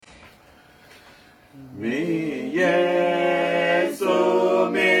Mi Yesu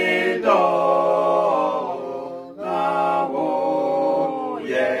mi do na wo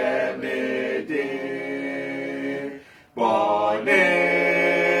ye mi di bone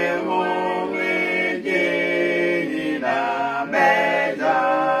mo mi di na me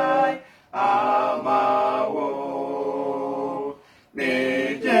dai ama wo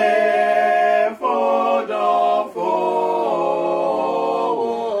mi je for do for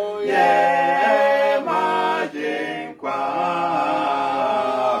ye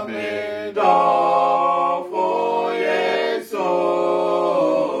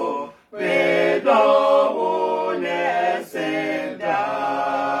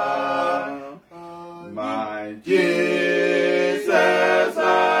Jesus,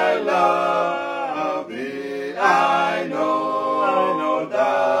 I love thee. I know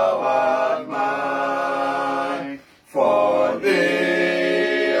thou art mine. For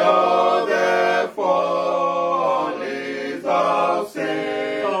thee, all the follies of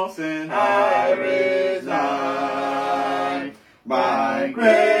sin, I resign. My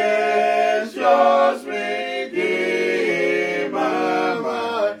gracious Redeemer,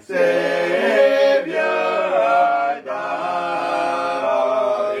 my Savior.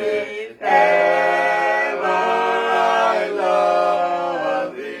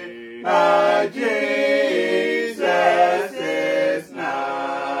 Jesus is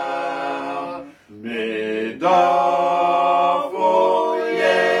now. Me do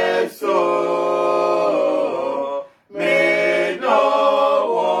Yesu, me do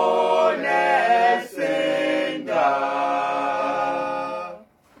onesinda.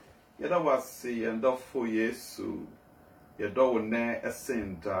 Yeda wasi yenda for Yesu, yeda one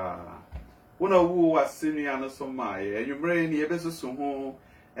esinda. Una wu wasini anasomaye, enyumre ni ebeso suho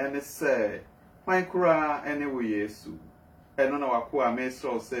ene se. Fine kura anyway Yesu. Eno na wako a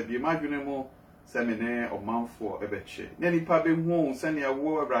meso se bi madwene mu se mene omanfo ebeche. Ne nipa be hu se ne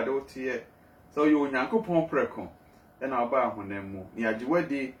awo awrade otie. So yo Nyankopon preko. Na aba ahonem mu. Ni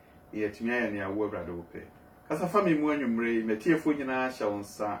agewadi ye timi aye ne awo awrade ope. Kasa fami mu anwumre metiefo nyina hya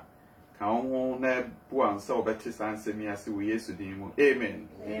wonsa. Ka ho na bu ansa obete sanse mi ase wo Yesu din mu. Amen.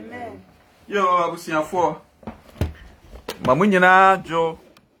 Amen. Yo abusiafo. Mamu nyina jo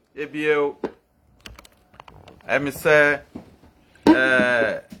ebieo say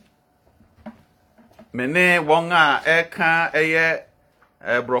mene wonga eka eye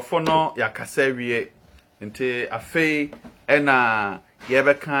brofo no yakasa wie nti afei ena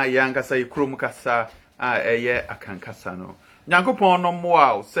yebeka yankasa yikrum kasa a eye akankasa no Nyankopon no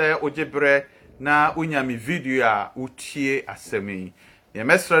moa se ojebre na unyami video a utie asemi ye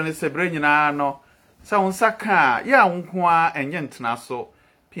mesra ne sebre nyina no sa unsaka ya nko a enye ntena so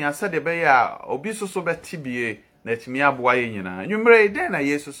piansa de be ya obi soso betibie na timi aboa ye nyina nwumre de na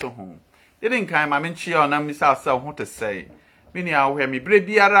Yesu so ho de nkan ma menchi ya na misa asa ho te sei mini ahwe mi bre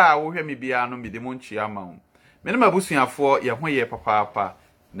biara a wo hwe mi bia no mi de monchi ama ho me na mabusuafo ye ho ye papa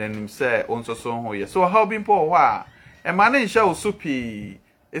na nim se onsoso ho ye so how bin po ho a e ma na nhya osupi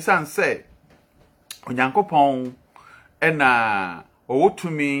esan se Onyankopon na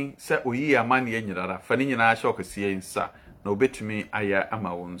owotumi se oyi amane ye nyirara fa ni nyina hye okesie nsa na obetumi aya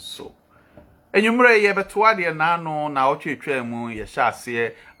ama wonso enyumre ye betoa de na ano na otwetwa mu ye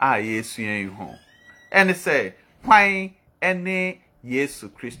hyase a Yesu yen ho ene say kwan ene Yesu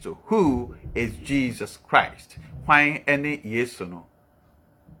Kristo who is Jesus Christ kwan ene Yesu no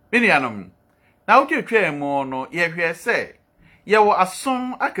minianom na otwetwa mu no ye hwe say ye wo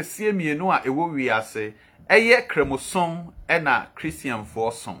asom akasie mienu a ewo wiase eye kremosom ena Christian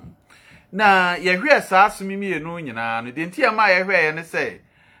for som na ye hwe saa asumi mienu nyina no de ntia ma ye hwe ye ne say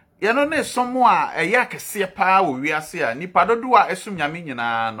ye no ne somo a eye akese pa wo wiase a nipa dodo a esum nyame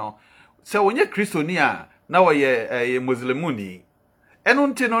nyina no se wonye kristoni a na wo ye muslimuni eno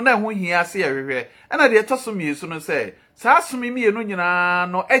nti no na ho hia se ye hwe ena de etosom yesu no say saa asumi mienu nyina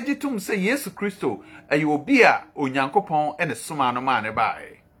no egitum se Yesu Kristo ayi obi a Onyankopon ene soma no ma ne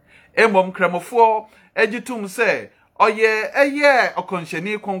bae emom kramofo egitum se eye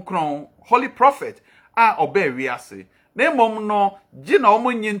okonhyeni konkron holy prophet a oba wiase na emom no gina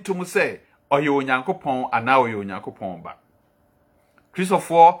omonyintum se oye Onyankopon ana oye Onyankopon ba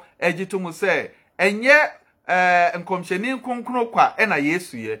Christopher egitum se enye nkomhyeni konkron kwa ena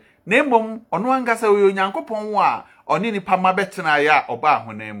Yesu ye na emom ono angasa oye Onyankopon wa oni nipa mabetena ya oba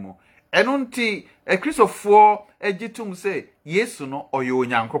ahonan mu eno nti Christopher egitum se Yesu no oye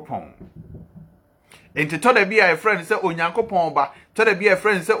Onyankopon enti to da bia e friend say Onyankopon ba to da bia e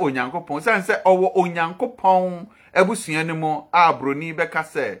friend say Onyankopon say owo Onyankopon ebusua ne mu abroni beka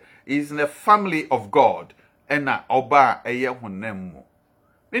say is in the family of God ena oba eye honam mu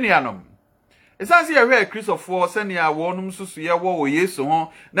minianom esanse ye hwe Christopher sene a wonum susu ye wo Yesu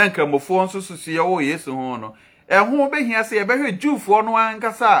ho na nkramofo nso susu ye wo Yesu ho no eho behia se ye behwe Jewfo no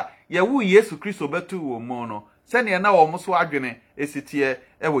ankasa ye wo Yesu Kristo betu wo mu no sene na wo so adwene esitie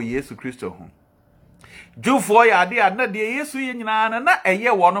e wo Yesu Kristo ho Jewfo ya ade na de Yesu ye nyina na eye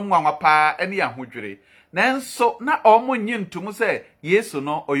wonum nwanwa pa ene ahodwere nanso na omo nyintum se Yesu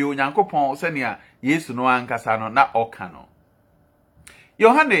no oyo Onyankopon sene a Yesu no ankasa no na oka no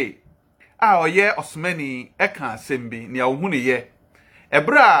Yohane oye osmani eka sembi ni awhunu ye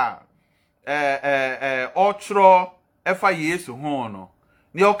ebra ochro efa Yesu ho no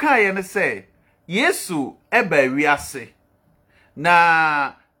ni okaye ne se Yesu eba wiase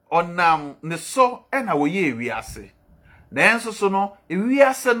na onam ne so na wo ye wiase nanso so no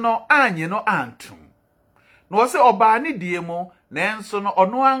wiase no anye no antum no se oba ne die mu nanso no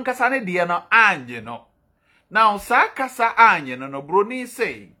ono ankasa ne die no anye no now sakasa anye no broni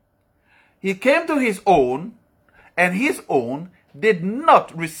say he came to his own, and his own did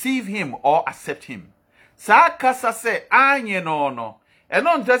not receive him or accept him. Sakasa se anye no. And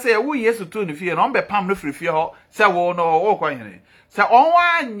on just say we Yesu tu ni fie no be pam no frifie ho se wo no wo kwahene. Se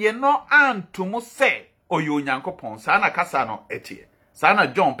onwa anye no antum se oyo Onyankopon sa na kasa no etie. Sa na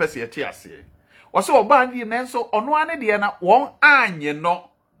John pese etie ase. Wo se oba ndi nenso ono ane de na won anye no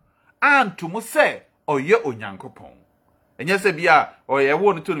antum se oyo Onyankopon. Enye se bia oye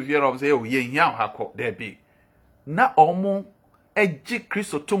wo no to no fiero say o ye hia hakọ there be na omo eji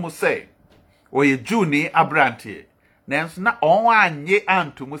Kristo to mo say oye Jew ni abrante nanso na onwa anye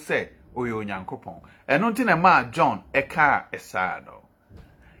antum say oye Onyankopon eno nti na ma John eka esa no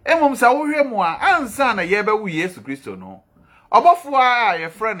emom sa wo hwe mu a ansa na ye be wu Yesu Kristo no obofo a ye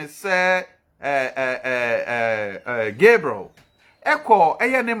friend say Gabriel eko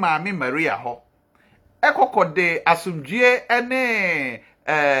eye ne maami Maria ho ekokode asumdue ene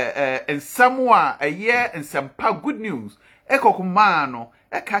ensamwa eye ensampa good news ekokoma no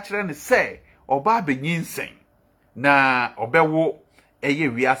eka kire ne se oba benyinsen na obewo eye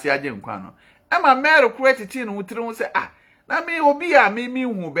wiase age nkwa no ama Mary kuretiti no wutiri ho se na me obi a me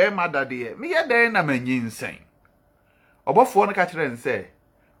hu be madade me ye den na manyinsen obofo no ka kire ne se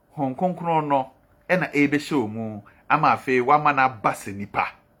honkonkron no ena ebe hye omu ama afi wama na base nipa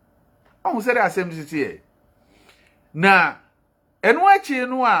Ahu sere asem titi na enu achi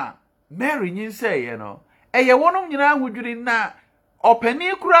no a Mary nyinse ye no eye wonum nyina ahudwiri na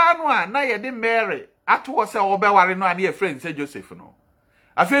opani kura no a na ye de Mary ato se obeware no a na ye friend se Joseph no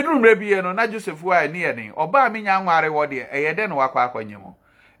afeduru mre biye no na Joseph wa ni ye ni oba amenya nware wo de eye de no wakwa akwanyemo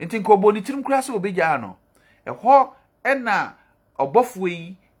nti nkobo ni tirim kura se obegya no eho ena obofo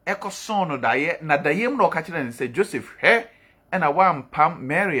yi ekoson no daye na dayem no ka kire nse Joseph he ena wampam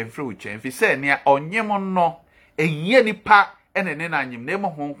Mary efre uche fi se ne onyem no enye nipa ene ne na nyim na emo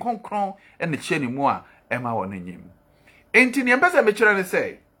hon konkron ene che ni mu a ema wo ne nyim enti ne mpese me kire ne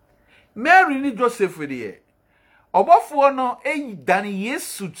se Mary ni Joseph de obofo no eyi dan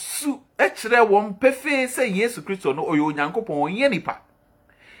Yesu su e kire won pefe se Yesu Kristo no oyo Onyankopon onye nipa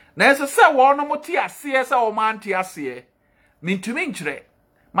na eso se wo no moti ase se wo manti ase mintumi nkire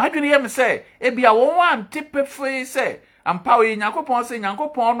madwene ye me se ebia wo wan te pefe se ampa oyi Nyankopon se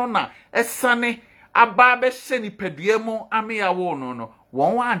Nyankopon no na esane aba be hye ni padua mu amea wo no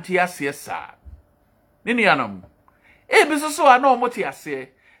won wa ante ase sa ni nuanom ebisoso a na omote ase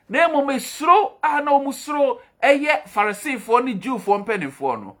na emomesuro a na omusuro eye Farisifo ni Jewfo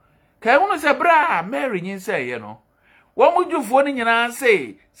mpanifo no kai hunu se bra Mary nyinse ye no wo mu Jewfo ni nyina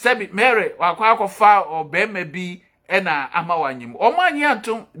se sebi Mary wakwa akofa obema bi ena amawanyim omanyi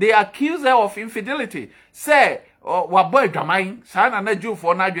antum they accuse her of infidelity say wabo adwaman sana na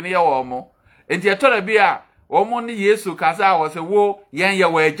Jewfo na adwene ye wo mo enti etora bi a wo mo ni Yesu kasa wo se wo yen ye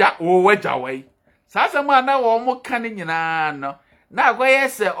waja wo waja wai sasa ma na wo mo kan nyina no na agoye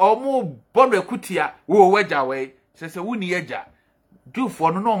se o mo bono ekutia wo waja wai se wuni yaja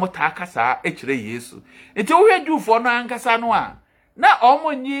Jewfo no no mo ta kasa ekire Yesu enti wo hwe Jewfo no ankasa no a na o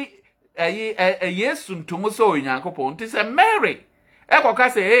mo nyi Yesu ntumu so Onyankopon nti se Mary ekoka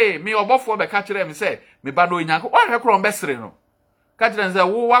se hey me obofo be ka kire me se me ba no Onyankopon wa hwekro mbesere no ka kire nse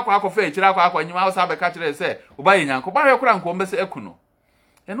wo wakwa akofa ekire akwa nyima wo sa be ka kire se wo ba Onyankopon wa hwekro nko mbese ekuno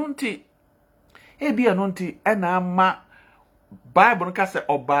eno nti bia no nti ena ama Bible no ka se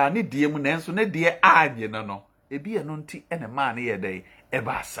oba ne die mu nenso ne die anye no bia no nti ena ma ne ye dai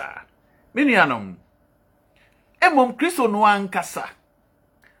eba sa menuanom emom Kristo no ankasa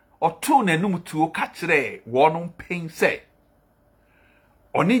otu na enum tuo ka kire wonom pen se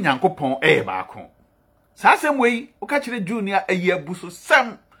oni Nyankopon baako sasem wei o ka kire junior ayi abuso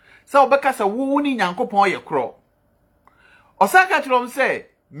sam sa obeka sa wo ni Nyankopon ye kro osaka kire om se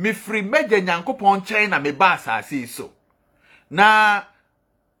me free meja Nyankopon chen na me ba asase so na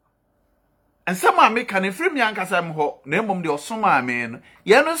ensama me kan free me ankasa me ho na emom de osoma me no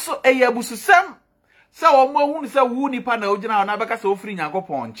ye no so eye abususam se wo mo hu se wu nipa na ogina na beka se ofri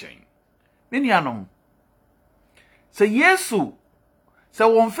Nyankopon chen me nuanom se Yesu se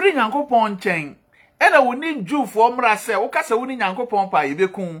won free Nyankopon chen ena woni njufo mra se wo kasa woni Nyankopon pa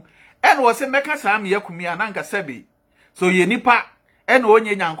yebekun ena wo se meka sa me yakumi ananka sabi so ye nipa ena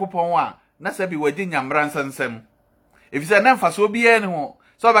onye Nyankopon a na sabi wadi nyamra nsansam efise na mfaso bia ne ho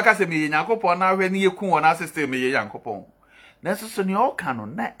so baka se me Nyankopon na hwe ne yekun wo na system me Nyankopon na so ne o ka no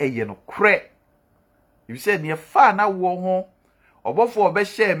na eye no kre efise ne fa na wo ho obofo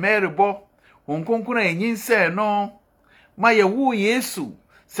obehye merebo honkonkun na enyinse no ma ye wu Yesu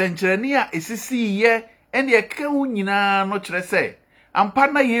senkyerani a esisi ye ene ye ka hu nyina no kyerɛ sɛ ampa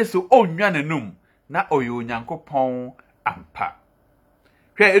na Yesu onwa nanum na oyo Onyankopɔn ampa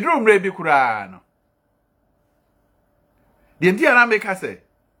hwɛ eduru mre bi kura no de ntia na meka sɛ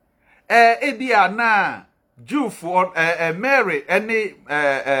ebia na Jewfo Mary ene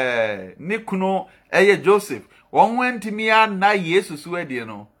ne kunu Joseph won wantimi na Yesu so adie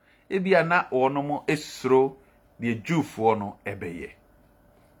no ebia na ono mo esuro de Jewfo no ebeye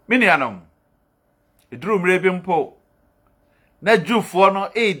minianom eduru mre bi mpo na Jewfo no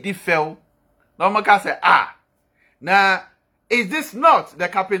di fel na omaka say na is this not the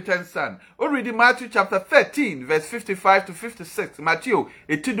carpenter's son? Already Matthew chapter 13 verse 55 to 56. Matthew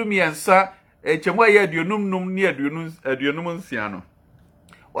etidumi ensa echemwa ye aduonum num ni aduonum nsia no.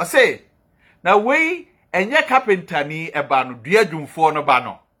 O say na we enye carpenter ni eba no dua dwumfo no ba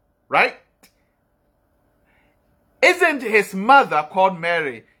no, right? Isn't his mother called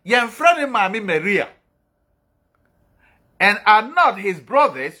Mary? Yemfrani mami Maria. And are not his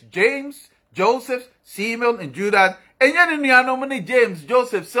brothers James, Joseph, Simon, and Judas? And yet in the James,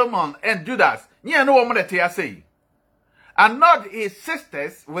 Joseph, Simon, and Judas. Nye no woman that say. And not his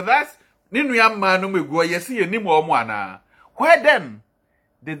sisters with us. Ninu yamma no me go yesi ni mo mwana. Where then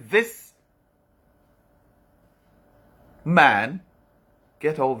did this man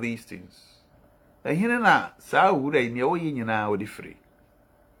get all these things? Na hina na sa wura ni o yinyina o di free.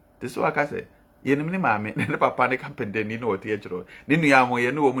 This what I say. Yenim ni maame ne papa ne kapende ni no ote achiro. Ni nua mo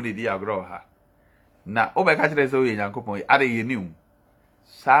ye no wo mu ne di agro ha. Na obeka kire se o ye Nyankopon ade ye nium.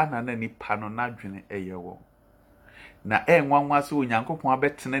 Sa na na nipa no na dwene eye wo. Na enwanwa se o Nyankopon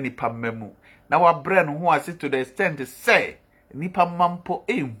abetena nipa mamu. Na wa bre no ho ase to the extent say nipa mampo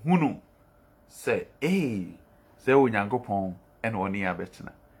ehunu say se o Nyankopon en oni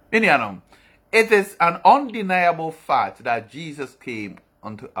abetena. Enianom, it is an undeniable fact that Jesus came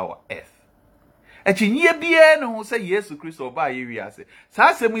unto our earth. Echinye bie no say Yesu Kristo ba ye wiase. Sa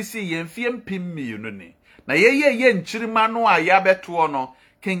asem si ye mfie mpimmi no ni. Na ye nchirima no a ya beto no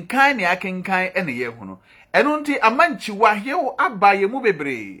kenkan ne akenkan ene ye hu no. Eno nti amanchi wahyew aba ye mu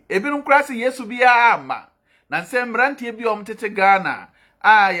bebre. Ebinom kra se Yesu bia ama. Na nsem rantie bi omtete Ghana.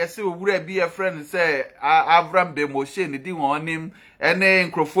 Yesi owura bi a friend say Avram Bemoshe ne di wonim ene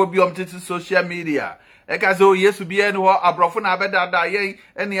nkrofo bi omtete social media. Eka se o Yesu bia ne ho abrofo na abedada ye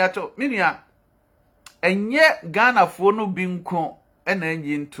ene ato. Minia enye Ghana fo no bi nko ena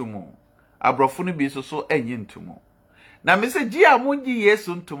enyi ntumu abrofo no bi so enyi ntumu na meseji amunji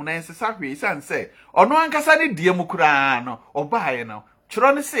Yesu ntumu na ensesa hwe sanse ono ankasa ne die mu kura no obaaye no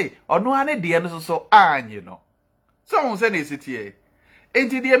chiro ne se ono ane die no so anyi no so won se na esitie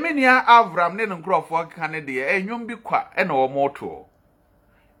enti die menia Avram ne nkrofo aka ne die enwom bi kwa ena wo moto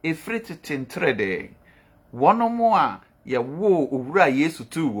efriti tintrede wono a ye wo owura Yesu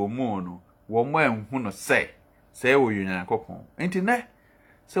tu wo mu no wo mo enhu no se wo Nyankopon enti ne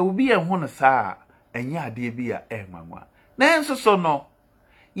se obi enhu no saa enye ade bi a enwanwa na enso so no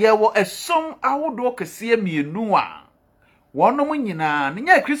ye wo esom awodo kese mienu a wonom nyina ne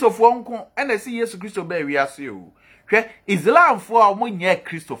nya Kristofo nko ena si Yesu Kristo ba wiase o hwe Islamfo a mo nya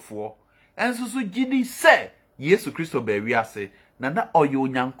Kristofo enso so gidi se Yesu Kristo ba wiase na oyo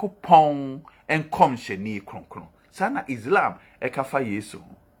Nyankopon enkomhye ni kronkron sana Islam ekafa Yesu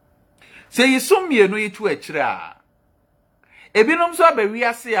se yisum mienu yitu akire a ebinom so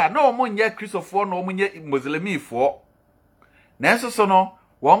abawiase a na omo nya Kristofo na omo nya Muslimifo na enso so no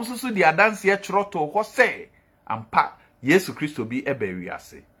wom so di adanse akroto ho se ampa Yesu Kristo bi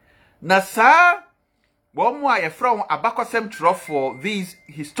ebawiase na sa wom a ye from abakosem trofo these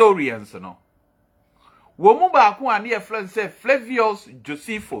historians no wom ba ko an ye friend say Flavius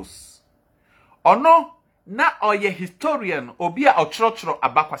Josephus ono na oye historian obi a otrotro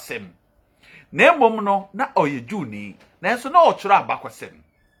abakosem na emom no na oye Juni na enso na ochoro abakwasem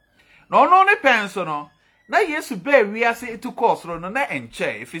na ono ne penso no na Yesu be wiase etu kosoro no na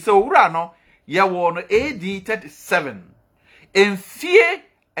enche if say owura no ye wo no AD 37 enfie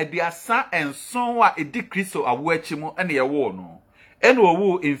aduasa enson a edi Kristo awoachi mu ene ye wo no ene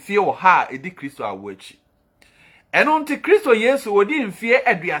owu enfie wo ha edi Kristo awoachi eno nti Kristo Yesu odi enfie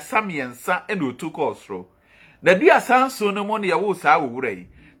aduasa miensa ene otu kosoro na aduasa nso no mo ne ye wo saa owura yi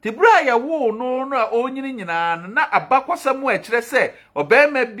tibra ya wo no no onyini nyina na abakwasam a kire se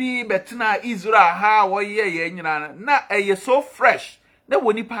obema bi betena Israel ha wo ye nyina na eye so fresh na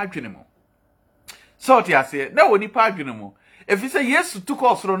woni pa adwene mu so ti ase na woni pa adwene mu efise Yesu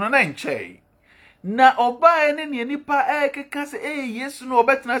tukosoro no na nche na oba ne ne nipa keka se Yesu no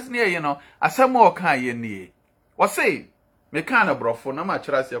obetena se ne ye no asem o kan ye nie wo say me kan na brofo na ma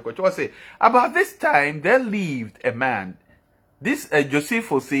kire se ko say about this time there lived a man. This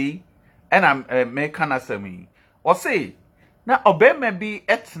Josephus say, and I'm making asemi. Or say, now obey be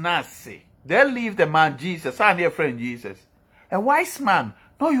etnasi. There lived the man Jesus, and their friend Jesus, a wise man.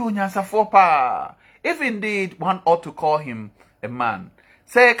 No, you nyansa for pa. If indeed one ought to call him a man,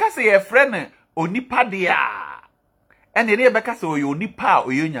 say, kasi a friend onipa dia, and the neighbor kasi onipa o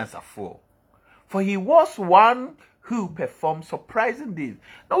you nyansa for he was one who performed surprising deeds.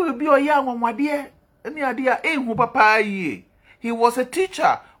 No, you be a young one, my dear. Any idea? Who papa ye? He was a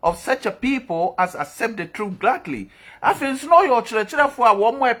teacher of such a people as accept the truth gladly. After no your church for a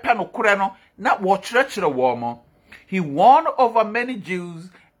one more pen of kureno, not what church warmer. He won over many Jews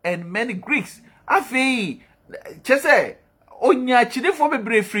and many Greeks. After chese onya chide for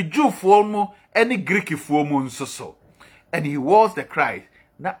be free Jew for mo any Greek for mo so. And he was the Christ.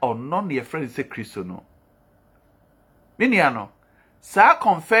 Na none your friend say Christo no. Miniano. Sa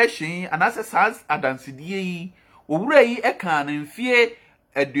confession and as a sans adansidie owura yi eka na mfie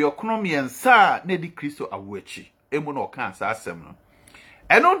aduokonom yensa na di Kristo awoachi emu na oka asa asem no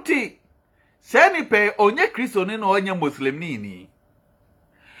eno nti se ni pe onye Kristo ni na onye Muslim ni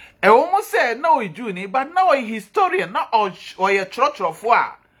ewo se na o Jew ni but na o historian na o ye chrochorofo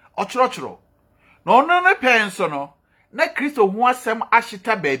a o chrochoro na ono ne penso no na Kristo hu asem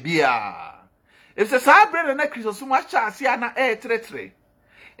ahita baabia if se sabre na Kristo so ma cha ase ana tretre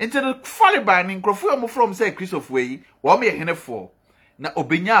into the Faliban in Crofo from say Christopher way, or me a henefo. Na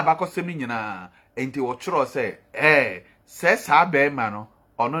obenya abakosem nyina enti wo chro say says ha be mano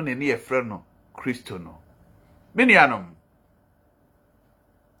ono ne ne efre no Kristo no. Minianom.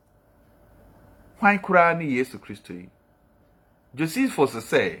 Hwan kura ni Yesu Kristo yi. Josephus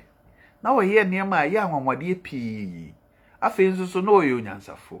say, na wo ye niam ya anwamwade pii. Afi nso so no yo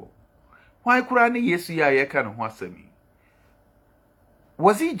nyansafo. Hwan kura ni Yesu ya ye ka no ho asemi.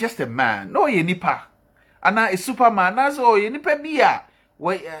 Was he just a man? No, ye nipa. Ana a superman. Nazo ye nipa biya.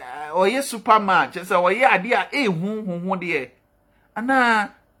 O ye superman. Just o ye adia hu de.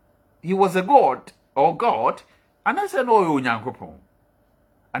 Ana he was a god or God. Ana se no yo nyankopon.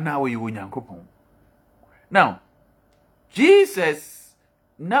 Ana o yo nyankopon. Now, Jesus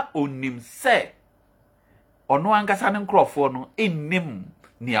na onim se ono angasa ne nkrofo no ennim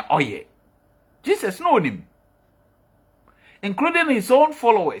nia oye. Jesus no onim. Including his own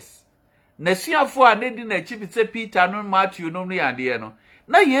followers. Nesiafo a nedi na chibi se Peter no Matthew no ne ade no.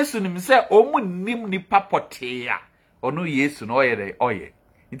 Na Yesu nim se omu nim nipa potea. Ono Yesu no oye.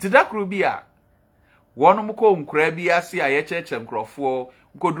 Nti da kru bi a wono mko nkura bi ase a ye cheche nkrofo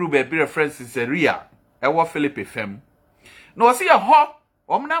nkoduru be bi reference Caesarea ewo Philippi fem. Na o se ye ho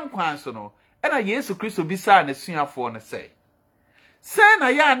omnam kwan so no e na Yesu Kristo bi sa na suafo no se na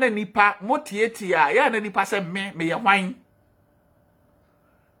ya na nipa motietia ya na nipa se me ye hwan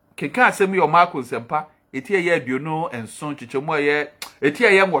keka asem yo Marko sempa etie ye aduono enson chichemo ye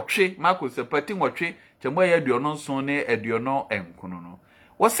etie ye nwotwe Marko sempa ti nwotwe chemo ye aduono nson ne aduono enkono no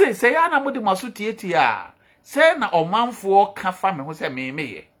wo se ya na modi maso tietia se na omanfo kafa me ho se me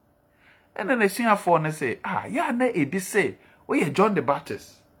ye ene na suafo ne se ya na ebi se wo ye John the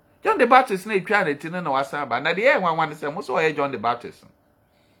Baptist na etwa na tine na wasa ba na de ye nwanwan se mo so ye John the Baptist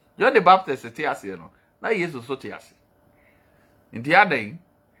ti ase no na Yesu so ti ase ndi adan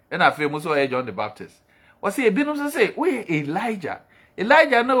and I feel most of John the Baptist. Was he a binum say, we Elijah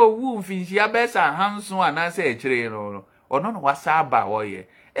no woo fish ya besa handsome and I say, no, or no wasaba or ye.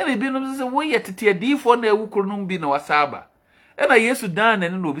 And a binum say, we yet to tear D for ne wukunum bin wasaba. And I used to done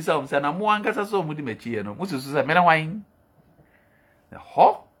and no be some son, and one got so much no, Moses is a man wine. The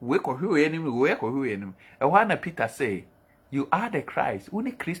ho, wake or who enemy, wake or who enemy. And one Peter say, you are the Christ,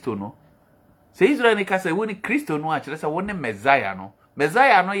 only Christo no. Say Israel say, only Christo no, that's a one Messiah no.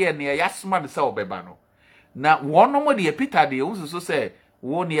 Messiah no ye ne yasma de se obeba no na wono mo de Peter de unso se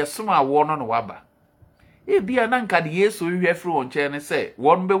wo ne yasma wono no waba e bia na nka de Yesu hwe firi won che ne se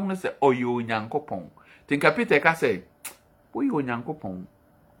won be hunu se oyo Nyankopon Tinka Peter ka say, "We Onyankopon."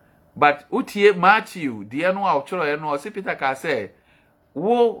 But utie Matthew, the no outro no se Peter ka say,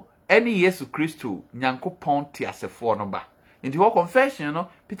 "Wo any Yesu Christo Nyankopon ti asefo no ba." Nti wo confession no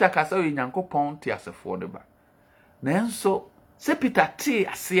Peter ka say Nyankopon ti asefo no ba. Nanso se Peter ti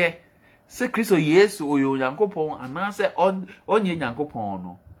ase se Kristo Yesu oyo Nyankopon anase onye Nyankopon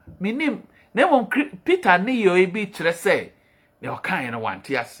no. Minim na won Peter ne yo ebi kire say ne okan no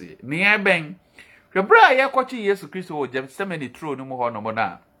wante ase. Ne eben hwebra ye kwachi Yesu Kristo o Gethsemane throne no mo ho no mo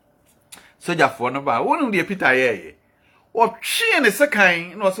na. Sojafo no ba wonu de Peter ye. O twe ne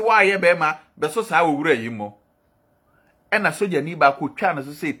sekan no se wa ye be ma be so sa wura yi mo. Ena soja ni ba ko twa na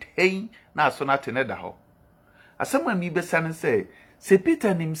so se ten na so na tene da ho. Asema mi be san se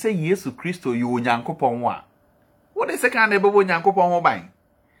Peter nim se Yesu Kristo yo Nyankopon wa. Wo de sekan na be bo Nyankopon ho ban.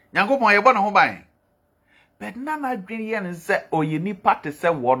 Nyankopon ye bo na ho ban. But na na dwen ye ne se oye ni parte se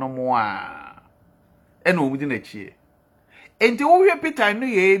wo no mo a. Ena omu di na chie. Enti wo hwe Peter no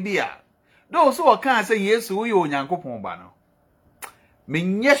ye bia. Do so kan say Yesu wo ye Onyankopon ba no.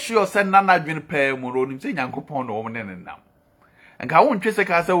 Menye sure say na na dwen pa mu ro nim say Nyankopon no wo ne nam. Enka wo ntwe se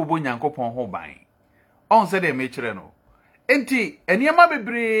ka say wo bo Nyankopon ho ban. On say de me kire no. Enti eniema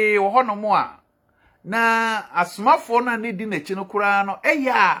bebre wo ho no mo a na asomafo na ne di na chi no kura no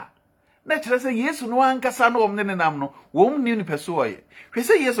eya na kire say Yesu no ankasa no wo ne nam no wo ni ni peso oye. Hwe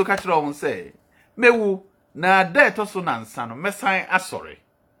say Yesu ka kire wo say mewu na da to so na nsa no mesan asore.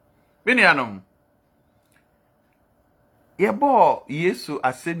 Binianom yebo Yesu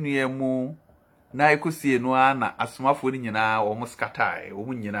asenua mu na ekosie no na asomafo ni nyina wo muskatai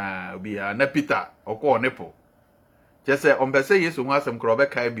wo nyina bia na Peter okọ nepo jese ombese Yesu hu asem kro be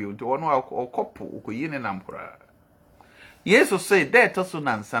kai bi nti wono okopo okoyi ne namkora Yesu say that to so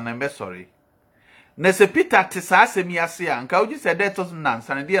na nsa na sorry na se Peter te sa asem yase anka oji se that to so na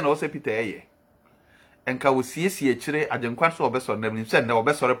nsa na dia na wo se Peter eye enka wo siesie kire agenkwa so obeso na nim se na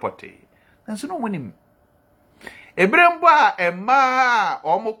obeso report nso no wonim Ebrembo a emma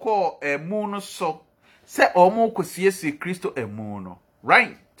omukọ emu no so se omukọ siesie Kristo emu no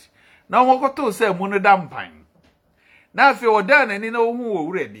right na omukọ to se emu no dampan na afi oda na ni na ohu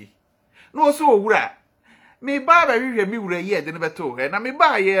owura di na oso owura me ba ba hwehwe me wura ye de ne beto he na me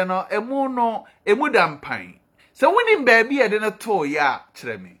ba ye no emu dampan se wonim ba bi ye de ne to ya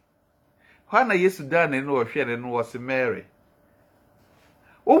kire me ha na Yesu da na ni wo hwe ne no wo se Mary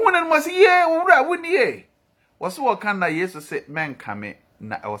ohun na mo se ye owura woni ye waso wakan na Yesu se menkame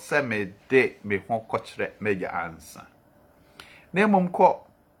na ose me de me ho kokyere meja ansa na emom ko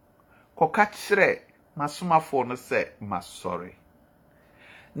ka kyere masomafo no se masori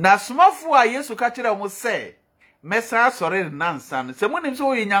na somafo a Yesu ka kyere mo se mesa asori na nsa no se monim se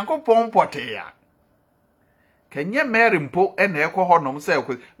oyi Nyankopon pote ya kenye Mary mpo ena ekọ honom se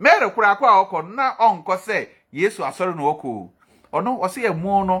Mary kura akọ akọ na onko se Yesu asori no okọ ono ose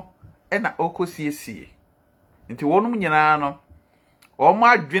emu no ena okosiesie nti wonum nyina no o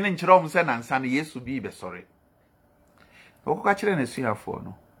ma adwene nkyere om se nansa na Yesu bi be sori okoka kire na suafo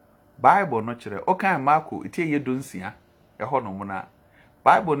no Bible no kire o kan Marko itie ye donsia e ho no na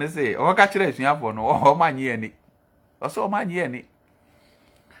Bible ne se okoka kire suafo no o ma nye ani o so o ma nye ani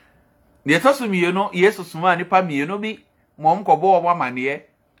ne tosu miye no Yesu suma ni pa miye no bi mom kobo o ma mane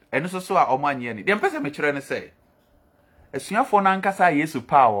eno so a o ma nye ani de mpese me kire ne se esuafo na nkasa Yesu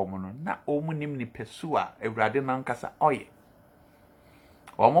pa wo mu no na o mu nim ni pesu a Ewurade na nkasa oye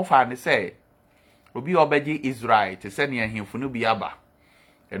o mu fa ne se obi obeji Israel te se ne ahemfu no bi aba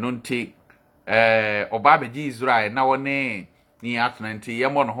eno nti oba beji Israel na woni ni atna nti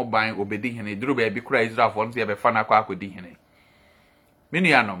yemo no ho ban obedi hene duru ba bi kura Israel fo nti e be fa na kwa akodi hene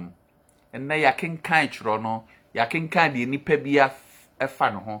minuanom enna yakenkan chiro no yakenkan de nipa bia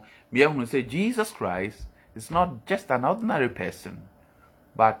efa no ho me ehunu se Jesus Christ is not just an ordinary person,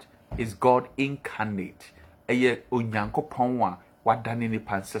 but is God incarnate. Eye Onyankopon wa wadane ni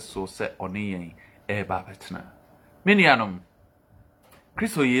panse so se oni yen e ba betena. Minianom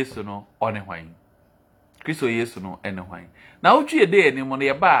Kristo Yesu no one hwan. Kristo Yesu no ene hwan. Na otwe de ni mo no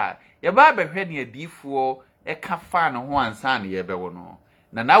ye ba behwe ne adifuo e ka fa no ho ansa ne ye bewo no.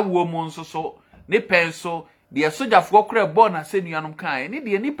 Na wo mu nso so ne penso de sojafo kora bo na se nuanom kan ni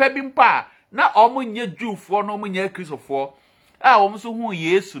de nipa bi mpa na omunye Jewfo no omunye Kristofo a omso hu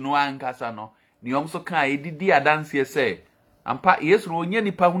Yesu no ankasa no ni omso kan edidi adanse se ampa Yesu no onye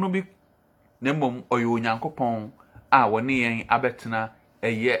nipa hunu bi na mom oyo Nyankopon a woni yen abetena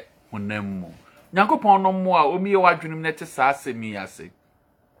eye honam mu Nyankopon no mo a omiye wadwenem ne te saa semi ase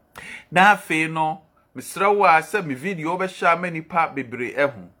na afi no misrawo a se mi video be sha manipa bebre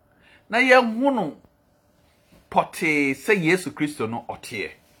ehu na ye hunu pote se Yesu Kristo no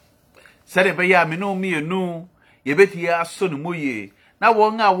otie Sade be ya me no me enu ye beti ya so no moye na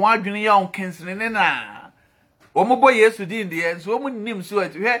won a won adwene ya on kensene na omobo Yesu din de enso omo nim so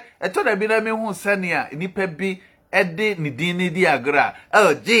hwe eto da bi na me hu sane a nipa bi ede ni din ni di agra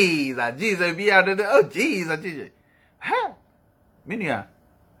oh Jesus bi ya oh Jesus ha minia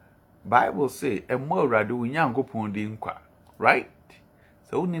Bible say emo awrade onyankopon di nkwa right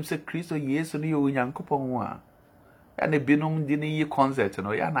so unim se Kristo Yesu ni onyankopon ho a ya na binom di ni yi concert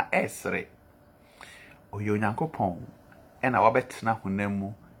no ya na esre oyo onyankopon ena wabetena honam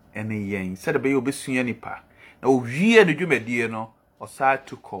mu ene yen se de be obesua nipa na owie ne dwumadie no osa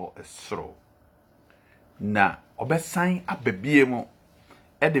tukọ esro na obesan ababie mu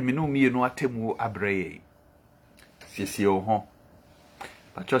ede menu mienu atemu abreye siesie ho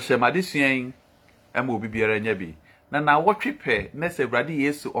pacho shemade suan ema obi biara nya bi na wotwepe na se Awurade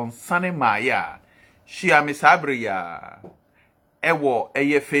Yesu onsane maaya hia me sabre ya ewo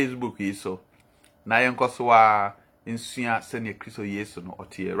eye Facebook yi so na yenkoso a nsua sene Kristo Yesu no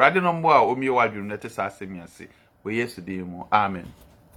otie Awurade no mbo a omie wadwum na te sa asemiase we Yesu din mu amen.